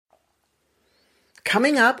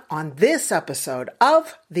Coming up on this episode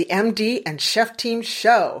of the MD and Chef Team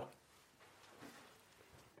Show.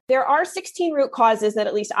 There are 16 root causes that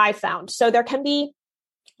at least I found. So there can be,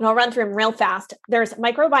 and I'll run through them real fast. There's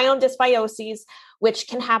microbiome dysbiosis, which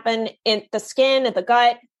can happen in the skin, in the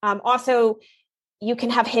gut. Also, you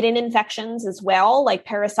can have hidden infections as well, like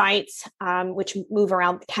parasites, which move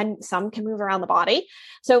around. Some can move around the body.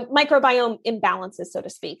 So microbiome imbalances, so to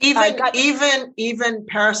speak. Even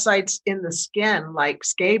parasites in the skin, like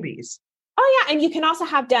scabies. Oh yeah, and you can also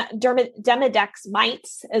have Demodex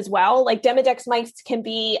mites as well. Like Demodex mites can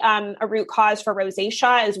be a root cause for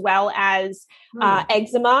rosacea as well as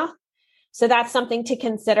eczema. So that's something to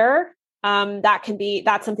consider.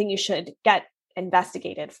 That's something you should get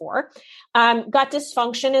investigated for. Gut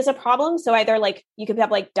dysfunction is a problem. So either like you could have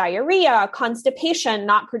like diarrhea, constipation,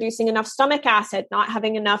 not producing enough stomach acid, not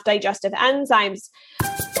having enough digestive enzymes.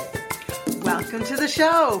 Welcome to the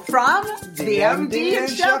show from the MD and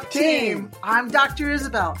Chef Team. I'm Dr.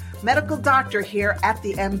 Isabel, medical doctor here at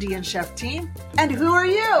the MD and Chef Team. And who are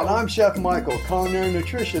you? And I'm Chef Michael, culinary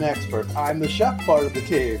nutrition expert. I'm the chef part of the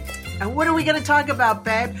team. And what are we going to talk about,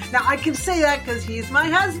 babe? Now, I can say that because he's my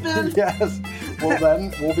husband. Yes. Well,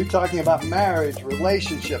 then we'll be talking about marriage,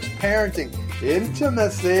 relationships, parenting,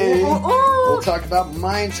 intimacy. We'll talk about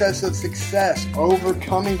mindsets of success,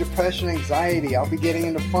 overcoming depression, anxiety. I'll be getting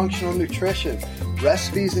into functional nutrition,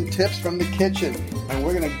 recipes and tips from the kitchen. And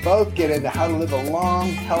we're going to both get into how to live a long,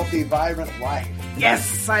 healthy, vibrant life.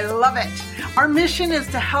 Yes, I love it. Our mission is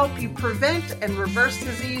to help you prevent and reverse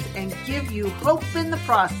disease and give you hope in the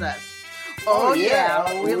process. Oh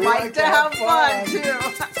yeah, we like to have fun too.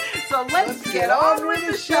 So let's get on with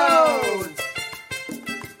the show.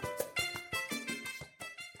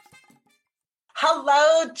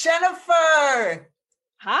 Hello, Jennifer.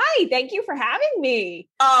 Hi, thank you for having me.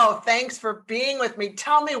 Oh, thanks for being with me.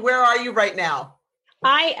 Tell me, where are you right now?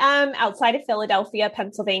 I am outside of Philadelphia,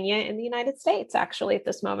 Pennsylvania, in the United States, actually, at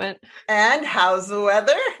this moment. And how's the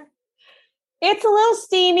weather? It's a little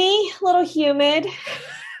steamy, a little humid.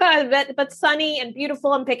 But sunny and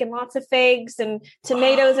beautiful. I'm picking lots of figs and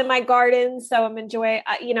tomatoes in my garden. So I'm enjoying,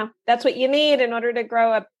 that's what you need in order to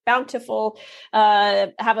grow have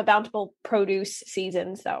a bountiful produce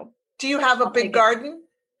season. So do you have a big garden?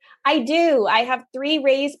 I do. I have 3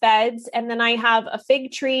 raised beds, and then I have a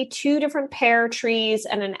fig tree, 2 different pear trees,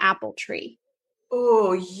 and an apple tree.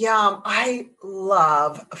 Oh, yum. I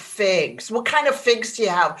love figs. What kind of figs do you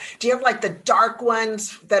have? Do you have like the dark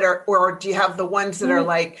ones or do you have the ones that are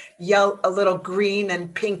like yellow, a little green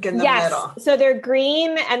and pink in the middle? So they're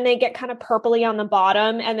green and they get kind of purpley on the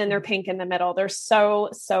bottom, and then they're pink in the middle. They're so,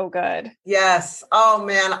 so good. Yes. Oh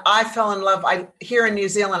man, I fell in love. Here in New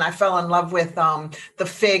Zealand, I fell in love with the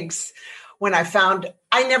figs when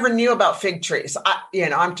I never knew about fig trees.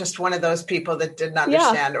 I'm just one of those people that didn't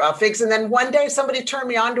understand about figs. And then one day somebody turned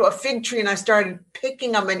me on to a fig tree and I started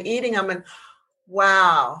picking them and eating them. And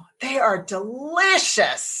wow, they are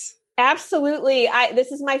delicious. Absolutely.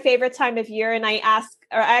 This is my favorite time of year. And I've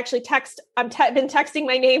been texting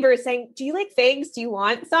my neighbors saying, do you like figs? Do you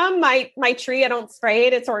want some? My tree, I don't spray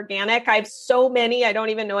it. It's organic. I have so many, I don't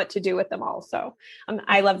even know what to do with them all. So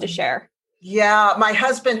I love to share. Yeah, my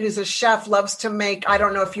husband, who's a chef, loves to make, I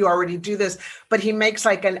don't know if you already do this, but he makes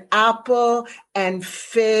like an apple and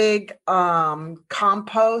fig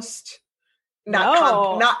compost.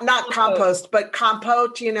 Not compost, but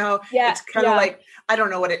compote, Yeah, it's kind of like, I don't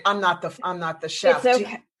know what I'm not the chef. It's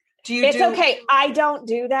okay. It's okay. I don't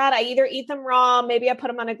do that. I either eat them raw, maybe I put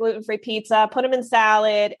them on a gluten-free pizza, put them in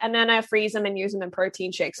salad, and then I freeze them and use them in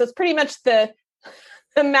protein shakes. So it's pretty much the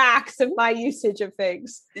max of my usage of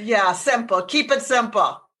figs. Yeah, simple. Keep it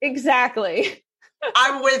simple. Exactly.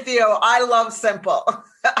 I'm with you. I love simple.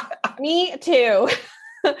 Me too.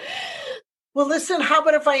 Well, listen, how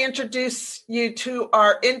about if I introduce you to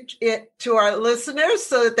our listeners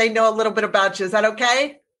so that they know a little bit about you? Is that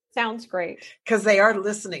okay? Sounds great. Because they are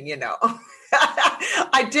listening,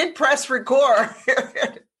 I did press record.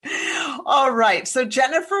 All right. So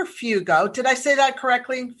Jennifer Fugo, did I say that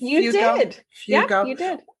correctly? You did. Fugo. Yeah, you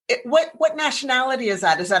did. What nationality is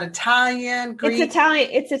that? Is that Italian, Greek?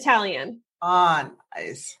 It's Italian. Ah,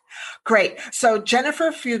 nice. Great. So Jennifer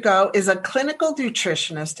Fugo is a clinical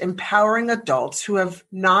nutritionist empowering adults who have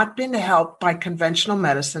not been helped by conventional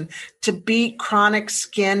medicine to beat chronic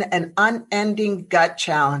skin and unending gut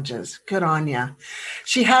challenges. Good on ya.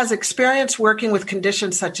 She has experience working with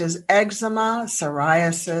conditions such as eczema,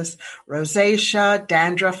 psoriasis, rosacea,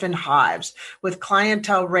 dandruff, and hives, with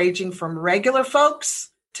clientele ranging from regular folks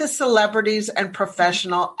to celebrities and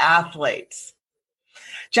professional athletes.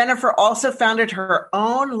 Jennifer also founded her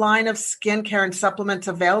own line of skincare and supplements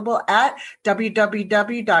available at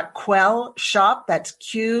www.quellshop, that's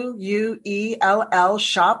Quell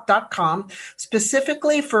shop.com,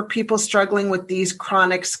 specifically for people struggling with these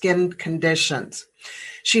chronic skin conditions.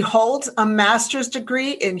 She holds a master's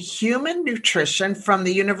degree in human nutrition from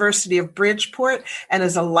the University of Bridgeport and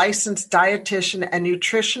is a licensed dietitian and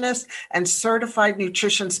nutritionist and certified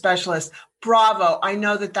nutrition specialist. Bravo. I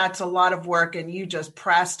know that that's a lot of work and you just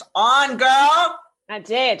pressed on, girl. I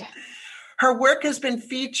did. Her work has been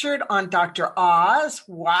featured on Dr. Oz.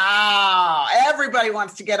 Wow. Everybody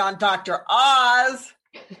wants to get on Dr. Oz.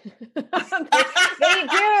 They do.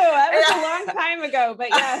 That was a long time ago, but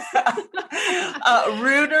yes.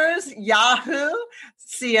 Reuters, Yahoo,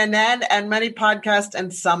 CNN, and many podcasts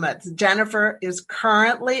and summits. Jennifer is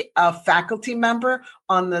currently a faculty member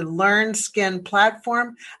on the Learn Skin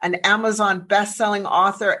platform, an Amazon best-selling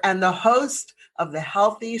author, and the host of the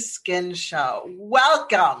Healthy Skin Show.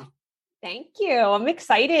 Welcome. Thank you. I'm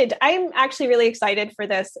excited. I'm actually really excited for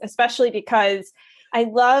this, especially because I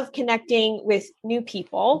love connecting with new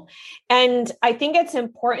people. And I think it's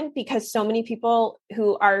important because so many people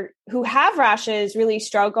who have rashes really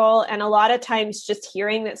struggle. And a lot of times just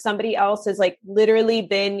hearing that somebody else has like literally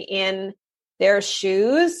been in their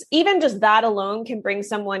shoes, even just that alone can bring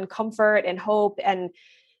someone comfort and hope and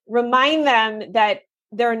remind them that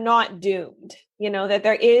they're not doomed, that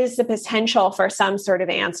there is the potential for some sort of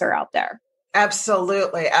answer out there.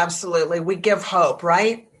 Absolutely. Absolutely. We give hope,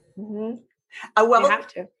 right? Mm-hmm. Well, you have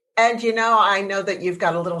to. And, I know that you've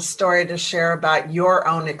got a little story to share about your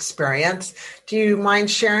own experience. Do you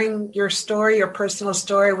mind sharing your story, your personal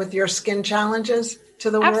story with your skin challenges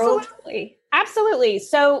to the world? Absolutely.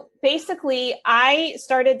 So basically, I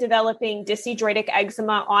started developing dyshidrotic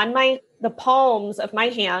eczema on the palms of my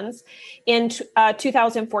hands in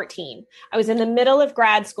 2014. I was in the middle of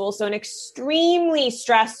grad school, so an extremely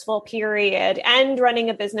stressful period and running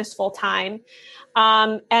a business full time.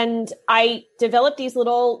 And I developed these they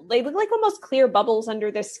look like almost clear bubbles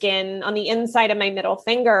under the skin on the inside of my middle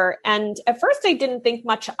finger. And at first I didn't think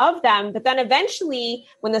much of them, but then eventually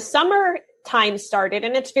when the summer time started,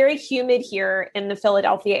 and it's very humid here in the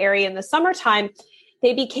Philadelphia area in the summertime,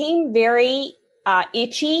 they became very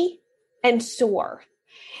itchy and sore.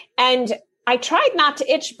 And I tried not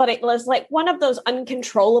to itch, but it was like one of those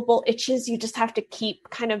uncontrollable itches. You just have to keep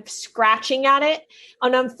kind of scratching at it.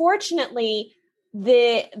 And unfortunately,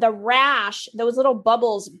 the rash, those little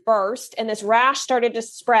bubbles burst and this rash started to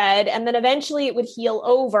spread, and then eventually it would heal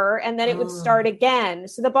over and then it would start again.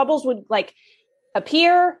 So the bubbles would like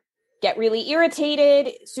appear, get really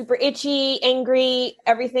irritated, super itchy, angry,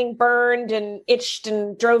 everything burned and itched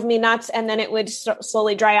and drove me nuts. And then it would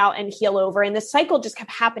slowly dry out and heal over. And the cycle just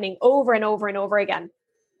kept happening over and over and over again.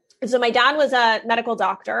 And so my dad was a medical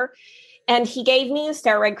doctor, and he gave me a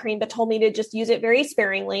steroid cream, but told me to just use it very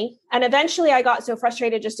sparingly. And eventually I got so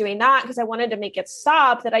frustrated just doing that because I wanted to make it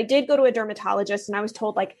stop that I did go to a dermatologist, and I was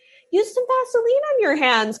told, like, use some Vaseline on your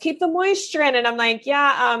hands, keep the moisture in. And I'm like,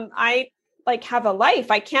 I have a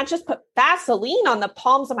life. I can't just put Vaseline on the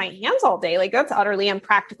palms of my hands all day. Like, that's utterly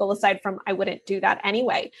impractical, aside from I wouldn't do that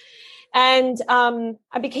anyway. And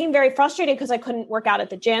I became very frustrated because I couldn't work out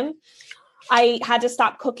at the gym. I had to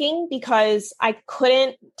stop cooking because I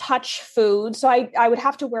couldn't touch food. So I would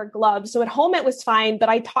have to wear gloves. So at home it was fine, but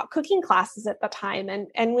I taught cooking classes at the time.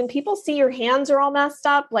 And when people see your hands are all messed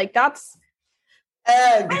up, like that's,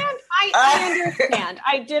 I understand.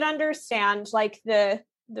 I did understand like the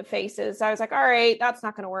faces. I was like, all right, that's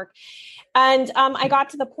not going to work. And I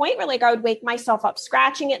got to the point where like I would wake myself up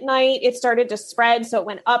scratching at night. It started to spread. So it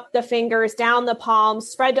went up the fingers, down the palms,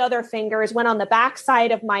 spread to other fingers, went on the back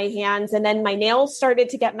side of my hands. And then my nails started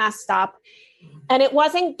to get messed up. And it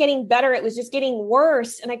wasn't getting better. It was just getting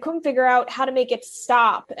worse. And I couldn't figure out how to make it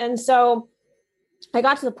stop. And so I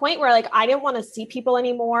got to the point where like, I didn't want to see people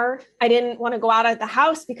anymore. I didn't want to go out of the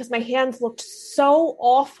house because my hands looked so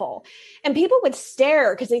awful, and people would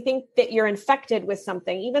stare because they think that you're infected with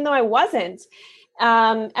something, even though I wasn't.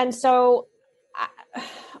 And so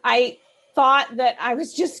I thought that I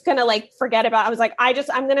was just going to like forget about it. I was like,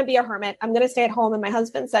 I'm going to be a hermit. I'm going to stay at home. And my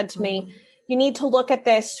husband said to me, you need to look at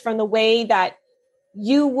this from the way that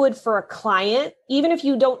you would for a client. Even if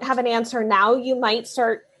you don't have an answer now, you might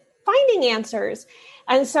start finding answers.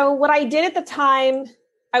 And so what I did at the time,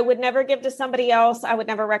 I would never give to somebody else. I would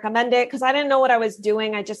never recommend it because I didn't know what I was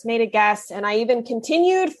doing. I just made a guess. And I even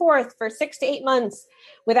continued forth for 6 to 8 months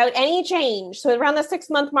without any change. So around the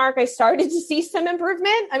 6-month mark, I started to see some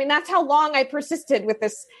improvement. I mean, that's how long I persisted with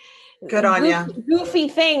this goofy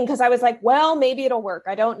thing, because I was like, well, maybe it'll work.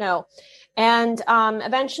 I don't know. And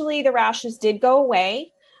eventually the rashes did go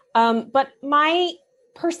away. But my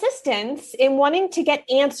persistence in wanting to get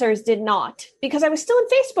answers did not, because I was still in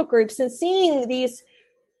Facebook groups and seeing these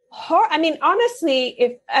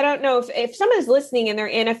honestly, I don't know if someone is listening and they're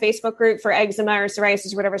in a Facebook group for eczema or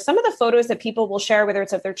psoriasis or whatever, some of the photos that people will share, whether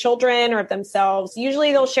it's of their children or of themselves,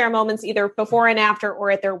 usually they'll share moments either before and after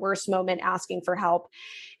or at their worst moment asking for help.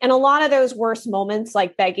 And a lot of those worst moments,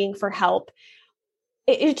 like begging for help,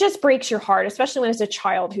 it just breaks your heart, especially when it's a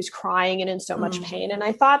child who's crying and in so much pain. And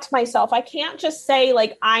I thought to myself, I can't just say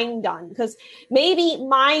like, I'm done, because maybe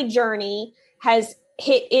my journey has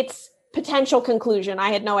hit its potential conclusion. I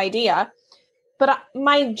had no idea, but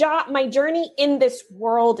my journey in this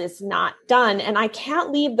world is not done. And I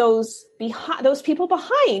can't leave those people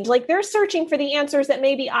behind. Like, they're searching for the answers that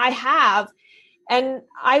maybe I have. And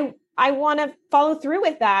I want to follow through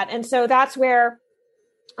with that. And so that's where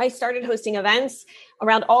I started hosting events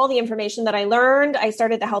around all the information that I learned. I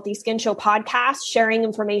started the Healthy Skin Show podcast, sharing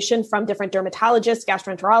information from different dermatologists,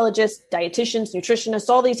 gastroenterologists, dietitians, nutritionists,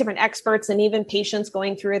 all these different experts, and even patients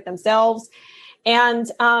going through it themselves. And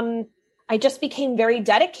I just became very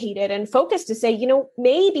dedicated and focused to say,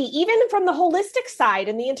 maybe even from the holistic side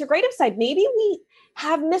and the integrative side, maybe we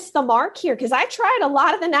have missed the mark here, because I tried a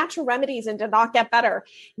lot of the natural remedies and did not get better.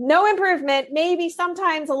 No improvement, maybe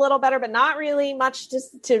sometimes a little better, but not really much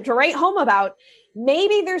to write home about.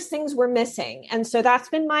 Maybe there's things we're missing. And so that's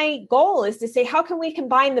been my goal, is to say, how can we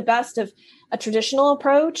combine the best of a traditional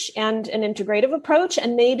approach and an integrative approach,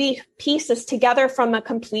 and maybe piece this together from a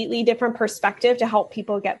completely different perspective to help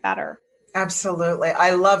people get better? Absolutely.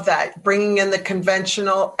 I love that. Bringing in the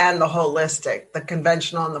conventional and the holistic, the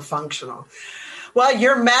conventional and the functional. Well,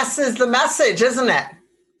 your mess is the message, isn't it?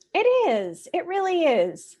 It is. It really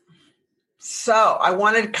is. So I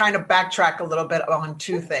wanted to kind of backtrack a little bit on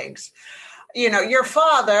two things. Your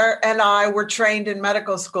father and I were trained in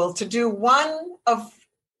medical school to do one of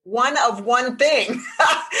one thing.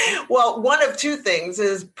 Well, one of two things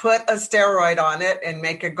is put a steroid on it and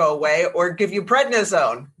make it go away, or give you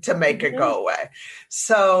prednisone to make it go away.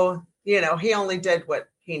 So, he only did what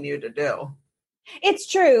he knew to do. It's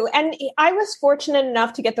true. And I was fortunate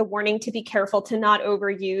enough to get the warning to be careful to not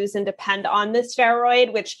overuse and depend on the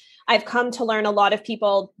steroid, which I've come to learn a lot of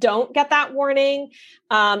people don't get that warning.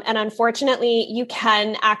 And unfortunately, you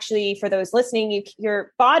can actually, for those listening,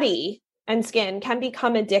 your body and skin can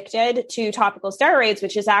become addicted to topical steroids,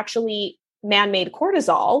 which is actually man-made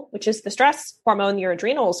cortisol, which is the stress hormone your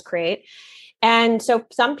adrenals create. And so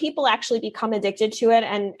some people actually become addicted to it.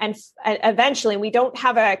 And eventually, we don't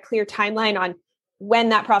have a clear timeline on when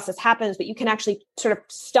that process happens, but you can actually sort of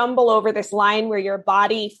stumble over this line where your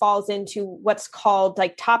body falls into what's called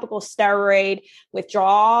like topical steroid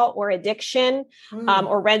withdrawal or addiction,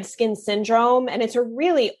 or red skin syndrome. And it's a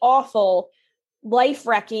really awful,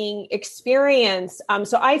 life-wrecking experience.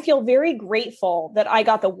 So I feel very grateful that I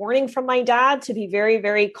got the warning from my dad to be very,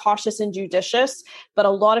 very cautious and judicious, but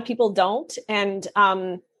a lot of people don't. And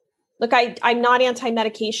look, I'm not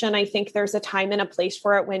anti-medication. I think there's a time and a place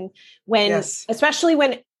for it when, yes, especially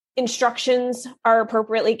when instructions are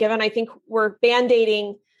appropriately given. I think we're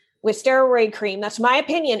band-aiding with steroid cream. That's my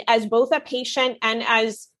opinion, as both a patient and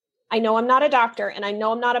as, I know I'm not a doctor and I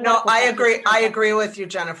know I'm not a medical I agree. I agree with you,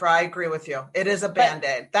 Jennifer. I agree with you. It is a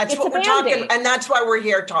Band-Aid. That's what we're talking. And that's why we're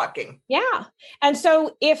here talking. Yeah. And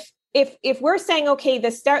so if we're saying, okay,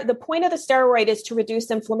 the point of the steroid is to reduce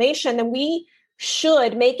inflammation, then we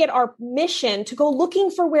should make it our mission to go looking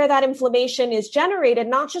for where that inflammation is generated,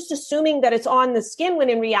 not just assuming that it's on the skin, when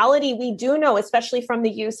in reality, we do know, especially from the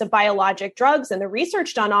use of biologic drugs and the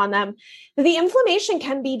research done on them, that the inflammation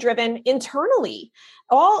can be driven internally.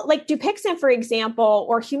 All like Dupixent, for example,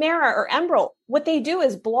 or Humira or Enbrel, what they do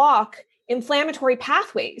is block inflammatory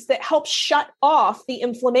pathways that help shut off the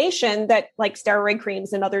inflammation that like steroid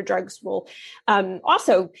creams and other drugs will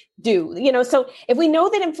also do. So if we know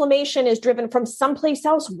that inflammation is driven from someplace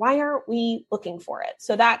else, why aren't we looking for it?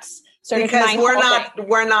 So that's sort because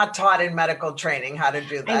we're not taught in medical training how to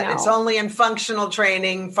do that. It's only in functional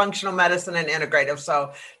training, functional medicine, and integrative.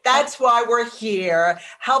 So that's why we're here,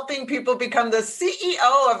 helping people become the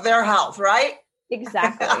CEO of their health, right?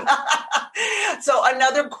 Exactly. So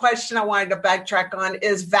another question I wanted to backtrack on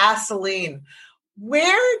is Vaseline.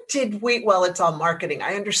 Where did it's all marketing,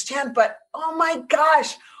 I understand, but oh my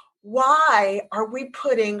gosh, why are we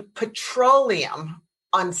putting petroleum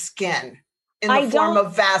on skin in the form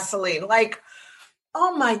of Vaseline? Like,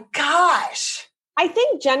 oh my gosh. I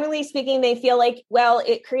think generally speaking, they feel like,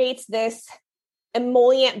 it creates this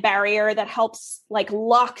emollient barrier that helps like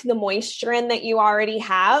lock the moisture in that you already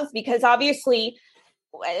have, because obviously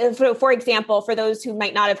for example, for those who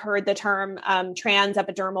might not have heard the term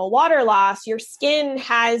transepidermal water loss, your skin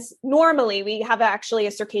has normally, we have actually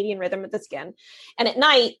a circadian rhythm of the skin. And at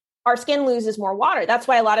night, our skin loses more water. That's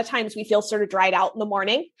why a lot of times we feel sort of dried out in the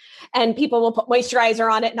morning, and people will put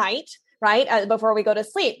moisturizer on at night, right? Before we go to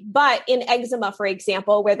sleep. But in eczema, for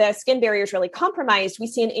example, where the skin barrier is really compromised, we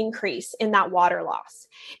see an increase in that water loss.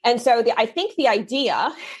 And so I think the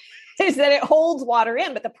idea is that it holds water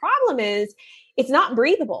in, but the problem is it's not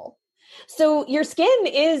breathable. So your skin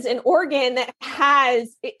is an organ that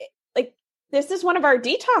has, like, this is one of our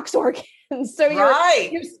detox organs. So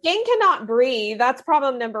your skin cannot breathe. That's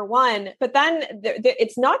problem number one. But then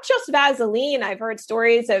it's not just Vaseline. I've heard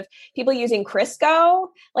stories of people using Crisco,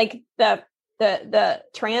 like the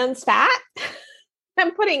trans fat,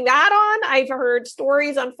 and putting that on. I've heard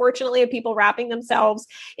stories, unfortunately, of people wrapping themselves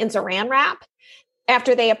in saran wrap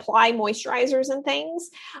after they apply moisturizers and things.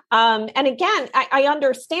 And again, I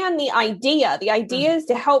understand the idea. The idea is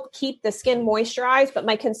to help keep the skin moisturized, but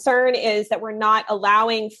my concern is that we're not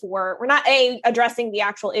A, addressing the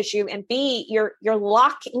actual issue, and B, you're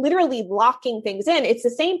literally locking things in. It's the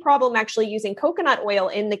same problem actually using coconut oil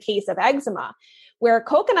in the case of eczema, where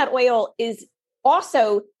coconut oil is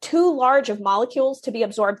also too large of molecules to be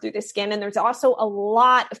absorbed through the skin. And there's also a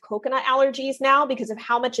lot of coconut allergies now because of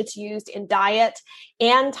how much it's used in diet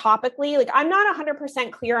and topically. Like, I'm not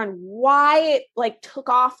 100% clear on why it like took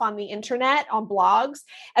off on the internet, on blogs,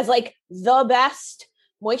 as like the best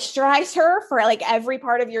moisturizer for like every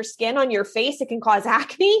part of your skin. On your face, it can cause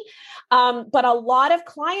acne. But a lot of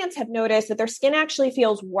clients have noticed that their skin actually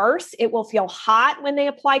feels worse. It will feel hot when they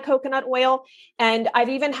apply coconut oil. And I've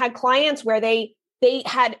even had clients where they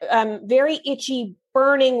had very itchy,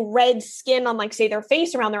 burning red skin on, like, say, their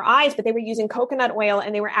face, around their eyes, but they were using coconut oil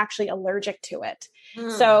and they were actually allergic to it.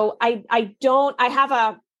 So I have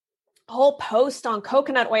a whole post on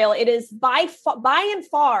coconut oil. It is by and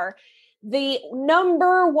far the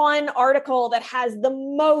number one article that has the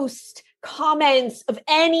most comments of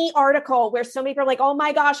any article, where so many people are like, oh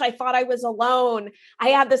my gosh, I thought I was alone. I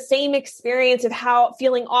had the same experience of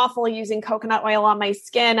feeling awful using coconut oil on my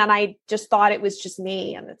skin. And I just thought it was just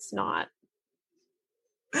me, and it's not.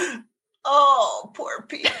 Oh, poor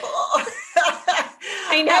people.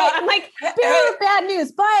 I know. I'm like, bad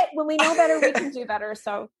news, but when we know better, we can do better.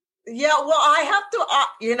 So yeah, well, I have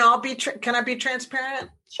to, can I be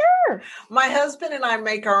transparent? Sure. My husband and I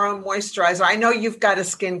make our own moisturizer. I know you've got a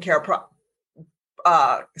skincare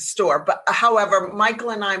store, but however,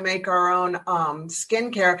 Michael and I make our own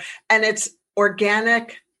skincare, and it's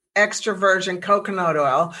organic extra virgin coconut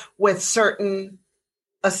oil with certain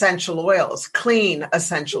essential oils, clean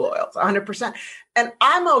essential oils, 100%. And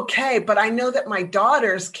I'm okay, but I know that my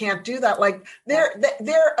daughters can't do that. Like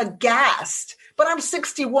they're aghast. But I'm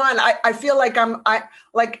 61. I feel like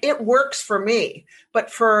like it works for me, but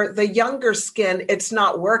for the younger skin, it's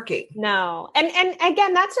not working. No. And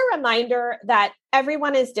again, that's a reminder that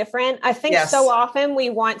everyone is different. I think so often we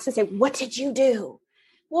want to say, what did you do?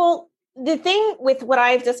 Well, the thing with what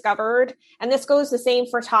I've discovered, and this goes the same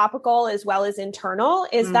for topical as well as internal,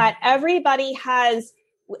 is that everybody has,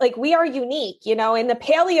 like, we are unique. You know, in the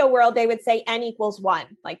paleo world, they would say N equals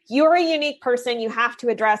 1. Like, you're a unique person. You have to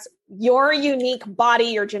address your unique body,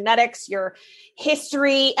 your genetics, your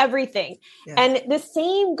history, everything. Yeah. And the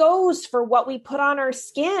same goes for what we put on our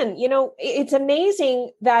skin. You know, it's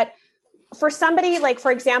amazing that for somebody like, for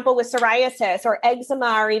example, with psoriasis or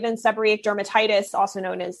eczema or even seborrheic dermatitis, also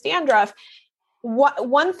known as dandruff,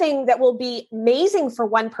 one thing that will be amazing for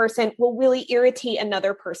one person will really irritate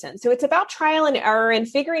another person. So it's about trial and error and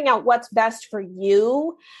figuring out what's best for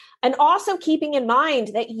you. And also keeping in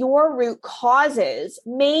mind that your root causes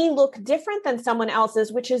may look different than someone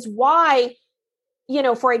else's, which is why, you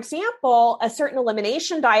know, for example, a certain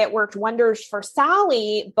elimination diet worked wonders for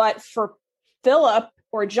Sally, but for Philip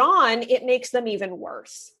or John, it makes them even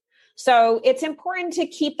worse. So it's important to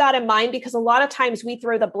keep that in mind, because a lot of times we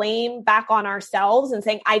throw the blame back on ourselves and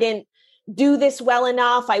saying, I didn't do this well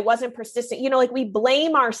enough. I wasn't persistent. You know, like, we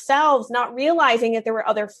blame ourselves, not realizing that there were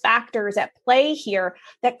other factors at play here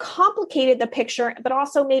that complicated the picture, but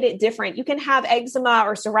also made it different. You can have eczema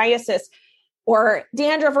or psoriasis or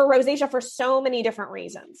dandruff or rosacea for so many different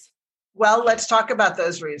reasons. Well, let's talk about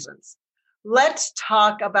those reasons. Let's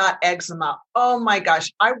talk about eczema. Oh my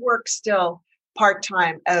gosh. I work still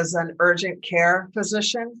part-time as an urgent care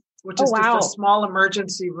physician, which is just a small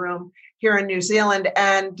emergency room here in New Zealand.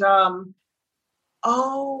 And,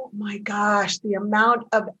 oh my gosh, the amount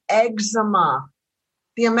of eczema.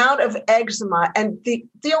 And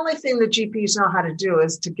the only thing the GPs know how to do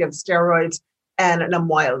is to give steroids and an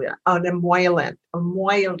emollient.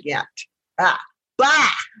 Blah,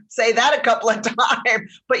 say that a couple of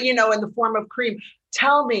times, but in the form of cream.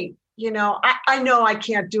 Tell me, I know I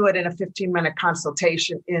can't do it in a 15-minute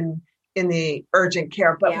consultation in the urgent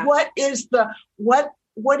care, but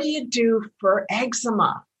what do you do for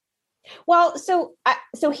eczema? Well, so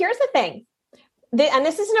here's the thing. And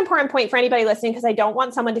this is an important point for anybody listening, because I don't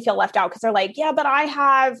want someone to feel left out because they're like, yeah, but I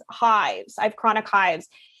have hives. I have chronic hives.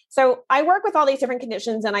 So I work with all these different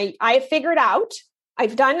conditions, and I figured out,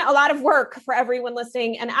 I've done a lot of work for everyone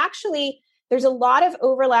listening. And actually, there's a lot of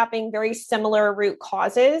overlapping, very similar root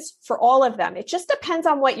causes for all of them. It just depends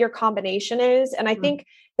on what your combination is. And I think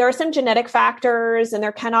there are some genetic factors, and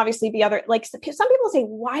there can obviously be other, like some people say,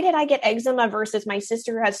 why did I get eczema versus my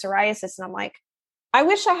sister who has psoriasis? And I'm like, I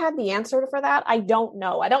wish I had the answer for that. I don't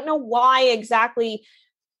know. I don't know why exactly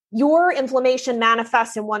your inflammation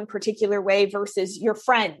manifests in one particular way versus your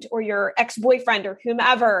friend or your ex-boyfriend or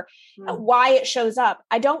whomever, why it shows up.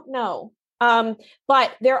 I don't know.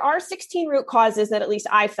 But there are 16 root causes that at least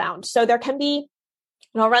I found. So there can be,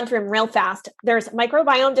 and I'll run through them real fast. There's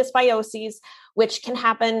microbiome dysbioses, which can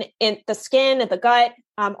happen in the skin, in the gut.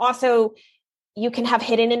 Also, you can have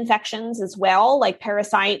hidden infections as well, like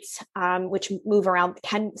parasites, which move around.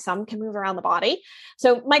 Some can move around the body.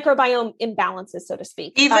 So microbiome imbalances, so to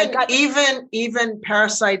speak. Even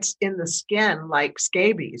parasites in the skin, like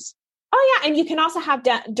scabies. Oh yeah, and you can also have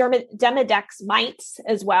Demodex mites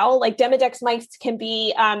as well. Like Demodex mites can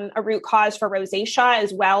be a root cause for rosacea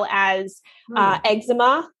as well as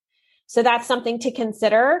eczema. So that's something to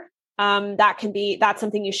consider. That's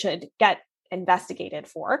something you should get investigated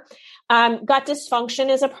for. Gut dysfunction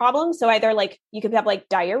is a problem. So either like you could have like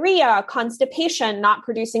diarrhea, constipation, not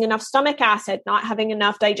producing enough stomach acid, not having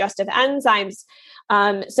enough digestive enzymes.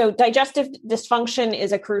 So digestive dysfunction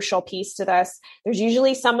is a crucial piece to this. There's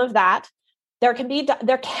usually some of that. There can be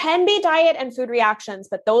diet and food reactions,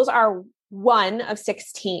 but those are one of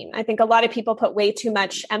 16. I think a lot of people put way too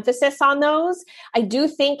much emphasis on those. I do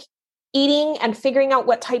think eating and figuring out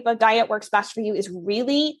what type of diet works best for you is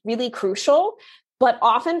really, really crucial. But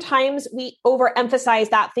oftentimes we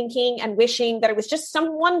overemphasize that, thinking and wishing that it was just some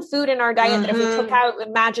one food in our diet that if we took out, it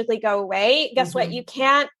would magically go away. Guess what? You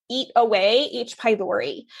can't eat away H.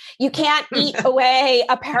 pylori. You can't eat away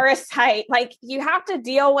a parasite. Like, you have to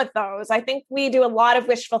deal with those. I think we do a lot of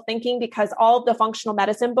wishful thinking because all of the functional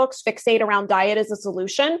medicine books fixate around diet as a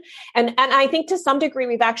solution. And I think to some degree,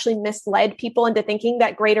 we've actually misled people into thinking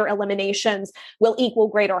that greater eliminations will equal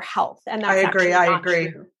greater health. And that's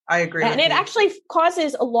I agree. And it actually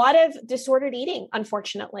causes a lot of disordered eating,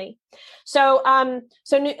 unfortunately. So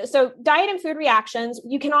diet and food reactions.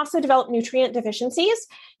 You can also develop nutrient deficiencies.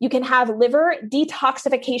 You can have liver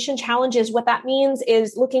detoxification challenges. What that means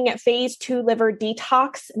is looking at phase 2 liver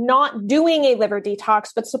detox, not doing a liver detox,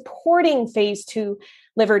 but supporting phase 2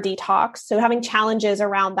 liver detox. So having challenges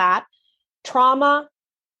around that. Trauma,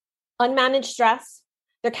 unmanaged stress.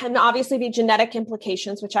 There can obviously be genetic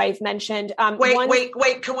implications, which I've mentioned.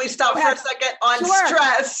 Wait. Can we stop for a second on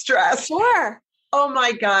stress? Sure. Oh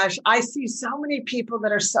my gosh. I see so many people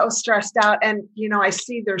that are so stressed out, and, I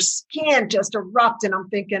see their skin just erupt, and I'm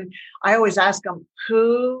thinking, I always ask them,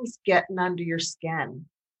 who's getting under your skin?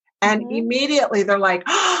 And immediately they're like,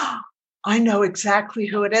 oh, I know exactly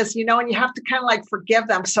who it is, and you have to kind of like forgive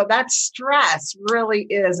them. So that stress really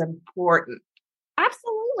is important.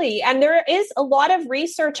 Absolutely. And there is a lot of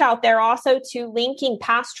research out there also to linking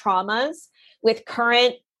past traumas with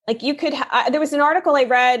current, like you could, there was an article I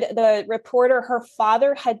read, the reporter, her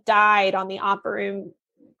father had died on the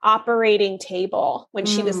operating table when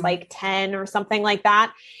she was like 10 or something like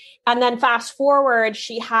that. And then fast forward,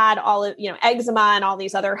 she had all of, eczema and all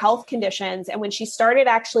these other health conditions. And when she started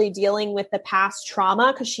actually dealing with the past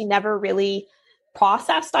trauma, because she never really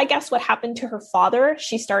processed, I guess, what happened to her father,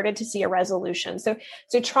 she started to see a resolution. So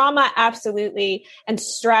trauma, absolutely. And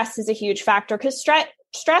stress is a huge factor because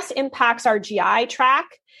stress impacts our GI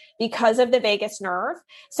tract because of the vagus nerve.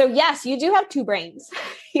 So yes, you do have two brains.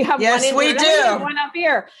 You have one in here, one up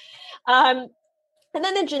here. And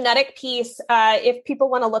then the genetic piece, if people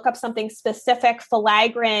want to look up something specific,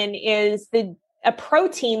 filaggrin is a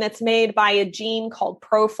protein that's made by a gene called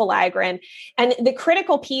profilaggrin. And the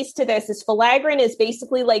critical piece to this is filaggrin is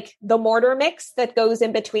basically like the mortar mix that goes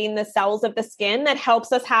in between the cells of the skin that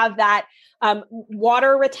helps us have that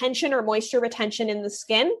water retention or moisture retention in the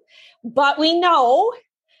skin. But we know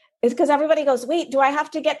is because everybody goes, wait, do I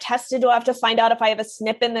have to get tested? Do I have to find out if I have a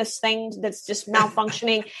snip in this thing that's just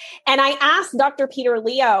malfunctioning? And I asked Dr. Peter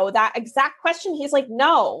Leo that exact question. He's like,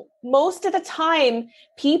 no, most of the time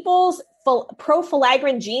people's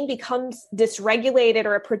profilaggrin gene becomes dysregulated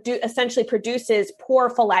or essentially produces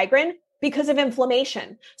poor filaggrin because of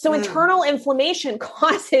inflammation. So internal inflammation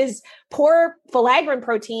causes poor filaggrin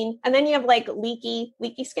protein. And then you have like leaky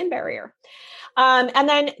skin barrier. And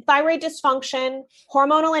then thyroid dysfunction,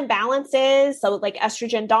 hormonal imbalances. So like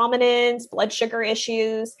estrogen dominance, blood sugar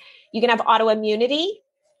issues. You can have autoimmunity,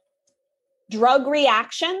 drug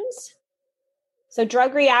reactions. So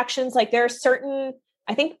drug reactions, like there are certain,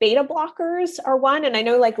 I think beta blockers are one. And I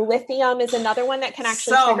know like lithium is another one that can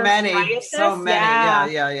actually trigger psoriasis. So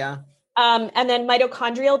many. Yeah. And then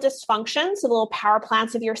mitochondrial dysfunction. So the little power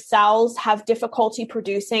plants of your cells have difficulty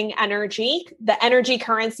producing energy, the energy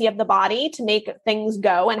currency of the body to make things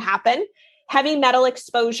go and happen. Heavy metal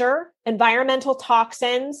exposure, environmental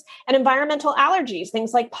toxins, and environmental allergies,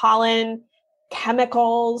 things like pollen,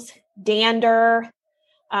 chemicals, dander.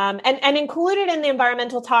 And included in the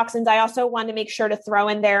environmental toxins, I also want to make sure to throw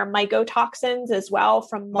in there mycotoxins as well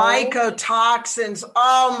from mold. Mycotoxins.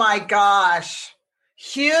 Oh my gosh.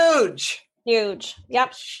 Huge.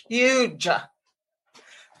 Yep. Huge.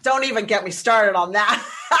 Don't even get me started on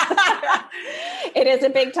that. It is a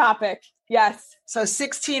big topic. Yes. So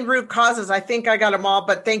 16 root causes. I think I got them all,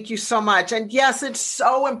 but thank you so much. And yes, it's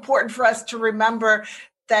so important for us to remember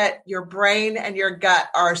that your brain and your gut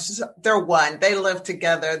they're one. They live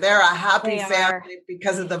together. They're a happy family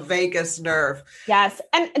because of the vagus nerve. Yes.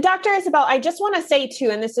 And Dr. Isabel, I just want to say too,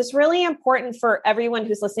 and this is really important for everyone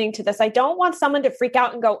who's listening to this. I don't want someone to freak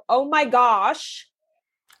out and go, oh my gosh.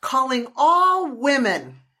 Calling all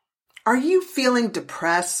women. Are you feeling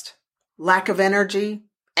depressed, lack of energy,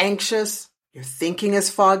 anxious? Your thinking is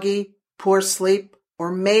foggy, poor sleep,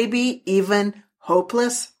 or maybe even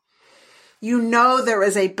hopeless? You know there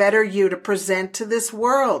is a better you to present to this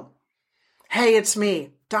world. Hey, it's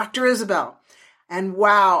me, Dr. Isabel. And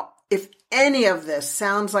wow, if any of this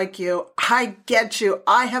sounds like you, I get you.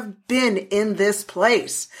 I have been in this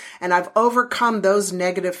place and I've overcome those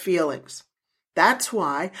negative feelings. That's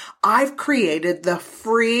why I've created the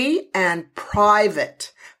free and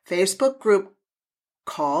private Facebook group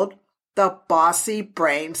called The Bossy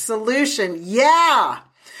Brain Solution. Yeah!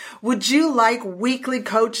 Would you like weekly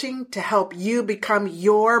coaching to help you become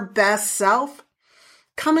your best self?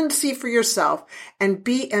 Come and see for yourself and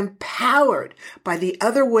be empowered by the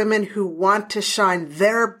other women who want to shine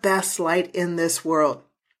their best light in this world.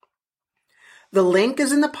 The link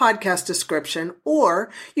is in the podcast description,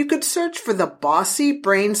 or you could search for the Bossy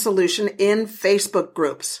Brain Solution in Facebook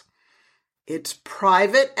groups. It's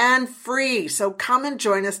private and free, so come and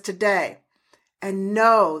join us today and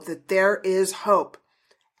know that there is hope.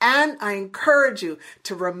 And I encourage you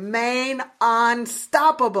to remain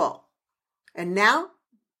unstoppable. And now,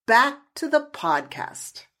 back to the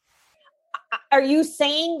podcast. Are you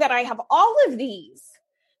saying that I have all of these?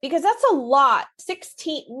 Because that's a lot.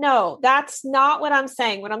 16. No, that's not what I'm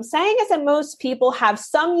saying. What I'm saying is that most people have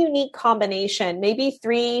some unique combination, maybe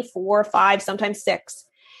 3, 4, 5, sometimes 6.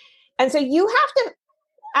 And so you have to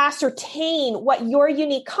ascertain what your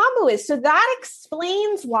unique combo is. So that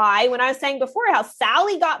explains why, when I was saying before how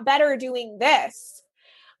Sally got better doing this,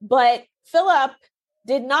 but Philip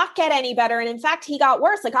did not get any better. And in fact, he got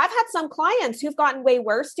worse. Like I've had some clients who've gotten way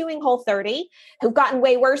worse doing Whole30, who've gotten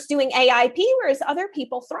way worse doing AIP, whereas other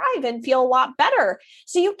people thrive and feel a lot better.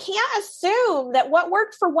 So you can't assume that what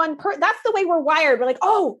worked for one person, that's the way we're wired. We're like,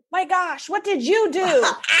 oh my gosh, what did you do?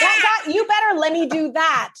 That got you better. Let me do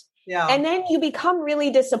that. Yeah. And then you become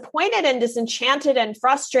really disappointed and disenchanted and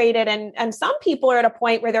frustrated. And some people are at a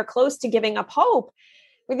point where they're close to giving up hope,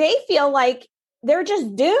 where they feel like they're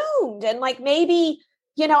just doomed. And like, maybe,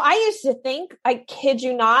 I used to think, I kid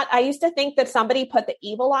you not, I used to think that somebody put the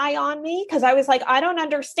evil eye on me because I was like, I don't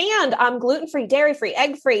understand. I'm gluten-free, dairy-free,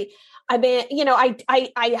 egg-free. I've been,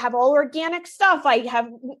 I have all organic stuff. I have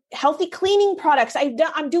healthy cleaning products.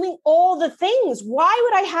 I'm doing all the things. Why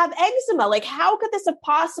would I have eczema? Like, how could this have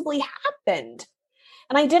possibly happened?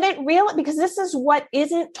 And I didn't realize, because this is what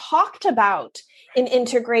isn't talked about in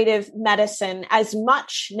integrative medicine as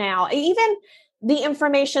much now. Even the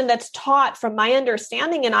information that's taught, from my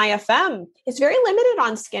understanding in IFM, is very limited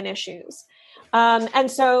on skin issues.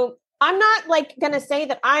 And so I'm not like going to say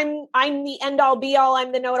that I'm the end all be all,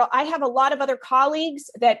 I'm the know it all. I have a lot of other colleagues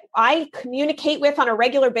that I communicate with on a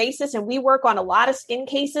regular basis, and we work on a lot of skin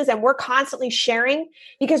cases, and we're constantly sharing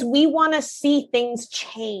because we want to see things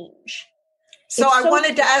change. So I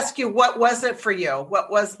wanted to ask you, what was it for you? What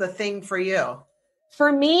was the thing for you?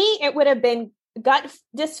 For me, it would have been gut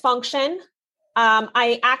dysfunction.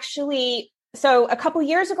 So a couple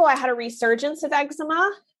years ago, I had a resurgence of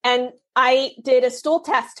eczema. And I did a stool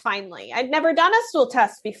test finally. I'd never done a stool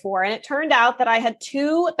test before. And it turned out that I had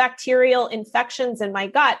 2 bacterial infections in my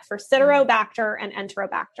gut for Citrobacter and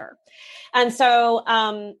Enterobacter. And so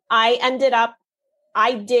I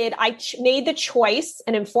made the choice,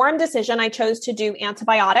 an informed decision. I chose to do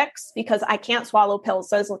antibiotics because I can't swallow pills.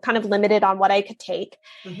 So I was kind of limited on what I could take.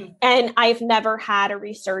 Mm-hmm. And I've never had a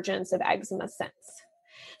resurgence of eczema since.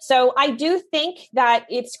 So I do think that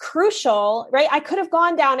it's crucial, right? I could have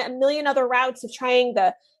gone down a million other routes of trying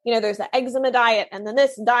there's the eczema diet and then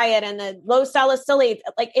this diet and the low salicylate.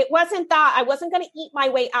 Like it wasn't that. I wasn't going to eat my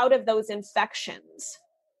way out of those infections.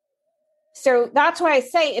 So that's why I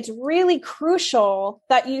say it's really crucial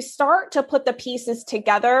that you start to put the pieces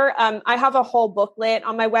together. I have a whole booklet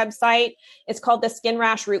on my website. It's called the Skin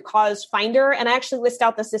Rash Root Cause Finder. And I actually list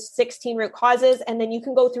out the 16 root causes. And then you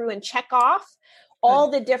can go through and check off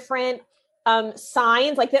all the different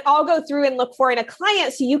signs, like that I'll go through and look for in a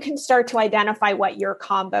client so you can start to identify what your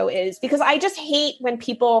combo is. Because I just hate when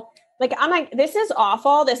people, I'm like, this is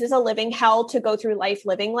awful. This is a living hell to go through life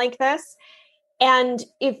living like this. And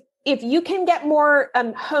if you can get more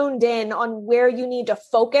honed in on where you need to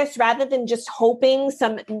focus rather than just hoping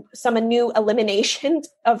some new elimination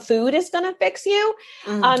of food is going to fix you,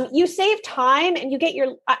 you save time and you get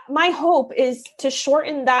my hope is to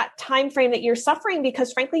shorten that time frame that you're suffering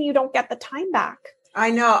because frankly, you don't get the time back.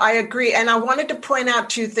 I know, I agree. And I wanted to point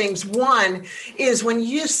out 2 things. One is when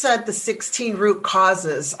you said the 16 root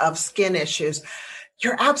causes of skin issues,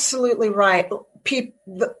 you're absolutely right.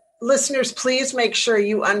 Listeners, please make sure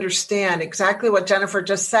you understand exactly what Jennifer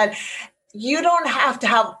just said. You don't have to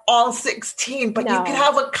have all 16, but you can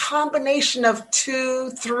have a combination of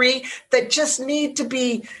 2, 3 that just need to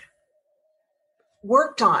be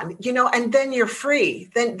worked on, and then you're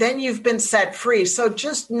free. Then you've been set free. So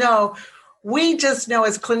we just know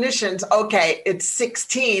as clinicians, okay, it's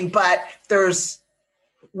 16, but there's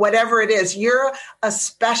whatever it is, you're a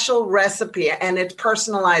special recipe and it's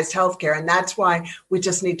personalized healthcare. And that's why we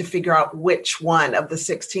just need to figure out which one of the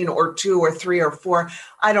 16 or 2 or 3 or 4.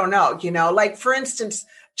 I don't know, like for instance,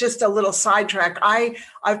 just a little sidetrack.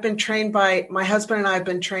 I've been trained by my husband and I have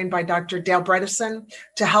been trained by Dr. Dale Bredesen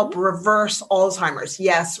to help reverse Alzheimer's.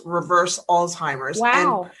 Yes. Reverse Alzheimer's.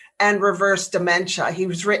 Wow. And reverse dementia.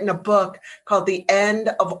 He's written a book called The End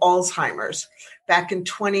of Alzheimer's back in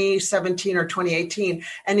 2017 or 2018.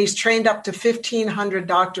 And he's trained up to 1,500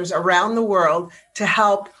 doctors around the world to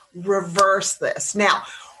help reverse this. Now,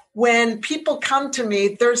 when people come to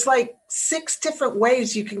me, there's 6 different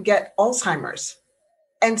ways you can get Alzheimer's.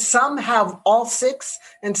 And some have all 6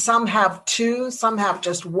 and some have 2, some have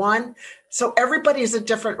just 1. So everybody's a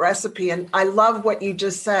different recipe. And I love what you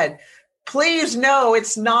just said. Please know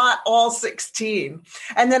it's not all 16.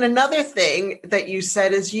 And then another thing that you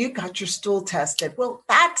said is you got your stool tested. Well,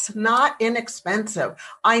 that's not inexpensive.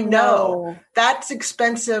 I know that's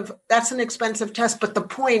expensive. That's an expensive test. But the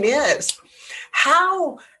point is,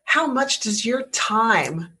 how much does your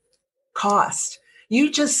time cost? You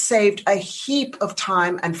just saved a heap of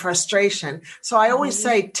time and frustration. So I always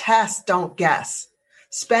say, test, don't guess.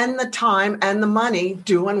 Spend the time and the money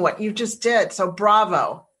doing what you just did. So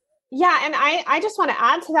bravo. Yeah. And I just want to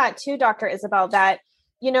add to that too, Dr. Isabel, that,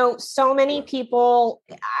 so many people,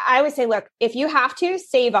 I would say, look, if you have to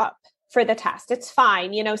save up for the test, it's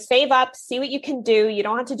fine. Save up, see what you can do. You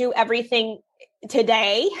don't have to do everything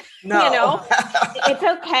today. No. It's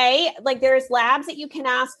okay. There's labs that you can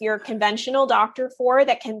ask your conventional doctor for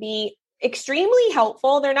that can be extremely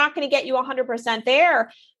helpful. They're not going to get you 100% there,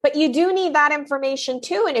 but you do need that information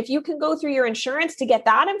too. And if you can go through your insurance to get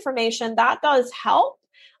that information, that does help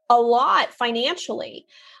a lot financially.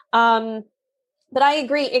 But I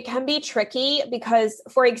agree, it can be tricky because,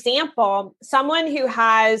 for example, someone who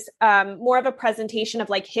has more of a presentation of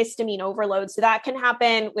histamine overload, so that can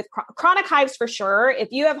happen with chronic hives for sure. If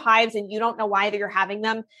you have hives and you don't know why you're having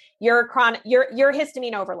them, you're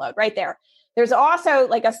histamine overload right there. There's also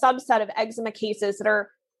a subset of eczema cases that are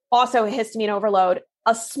also a histamine overload.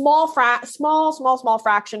 A small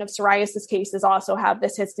fraction of psoriasis cases also have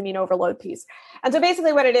this histamine overload piece. And so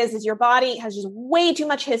basically what it is your body has just way too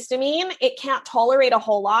much histamine. It can't tolerate a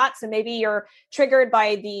whole lot. So maybe you're triggered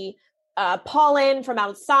by the pollen from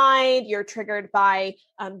outside. You're triggered by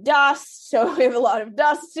dust. So we have a lot of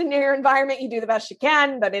dust in your environment. You do the best you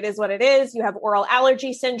can, but it is what it is. You have oral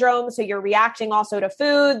allergy syndrome. So you're reacting also to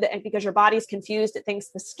food because your body's confused. It thinks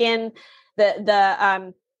the skin,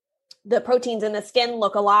 the proteins in the skin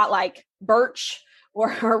look a lot like birch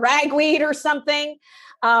or ragweed or something.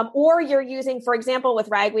 Or you're using, for example, with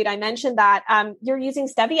ragweed, I mentioned that you're using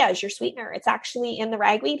stevia as your sweetener. It's actually in the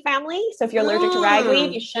ragweed family. So if you're allergic to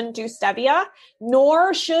ragweed, you shouldn't do stevia,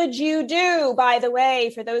 nor should you do, by the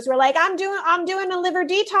way, for those who are like, I'm doing a liver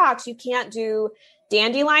detox. You can't do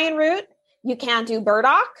dandelion root. You can't do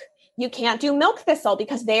burdock. You can't do milk thistle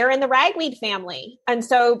because they're in the ragweed family. And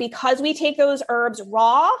so because we take those herbs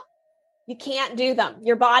raw, you can't do them.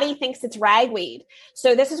 Your body thinks it's ragweed.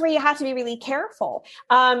 So this is where you have to be really careful.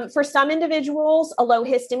 For some individuals, a low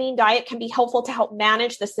histamine diet can be helpful to help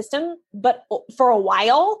manage the system, but for a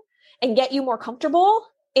while and get you more comfortable.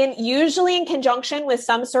 Usually in conjunction with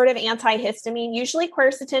some sort of antihistamine, usually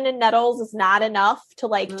quercetin and nettles is not enough to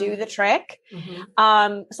do the trick.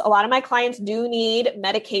 So a lot of my clients do need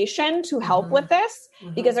medication to help with this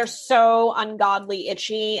because they're so ungodly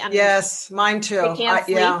itchy. And yes, mine too. They can't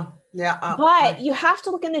sleep. Yeah. But you have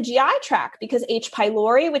to look in the GI tract because H.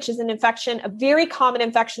 pylori, which is an infection, a very common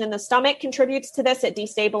infection in the stomach, contributes to this. It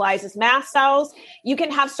destabilizes mast cells. You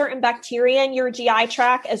can have certain bacteria in your GI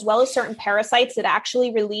tract as well as certain parasites that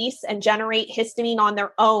actually release and generate histamine on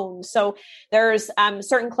their own. So there's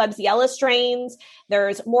certain Klebsiella strains.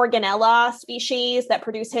 There's Morganella species that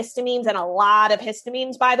produce histamines, and a lot of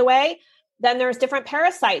histamines, by the way. Then there's different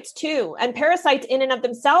parasites too. And parasites in and of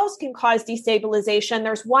themselves can cause destabilization.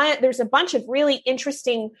 There's a bunch of really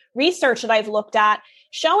interesting research that I've looked at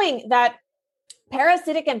showing that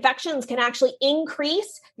parasitic infections can actually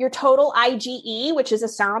increase your total IgE, which is a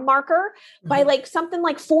serum marker, by something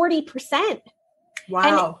like 40%.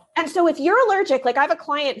 Wow. And so if you're allergic, I have a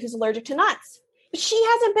client who's allergic to nuts. She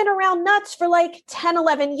hasn't been around nuts for 10,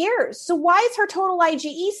 11 years. So why is her total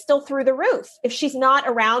IgE still through the roof? If she's not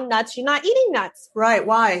around nuts, she's not eating nuts. Right.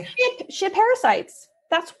 Why? She had parasites.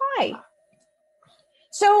 That's why.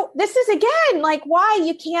 So this is, again, why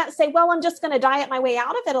you can't say, well, I'm just going to diet my way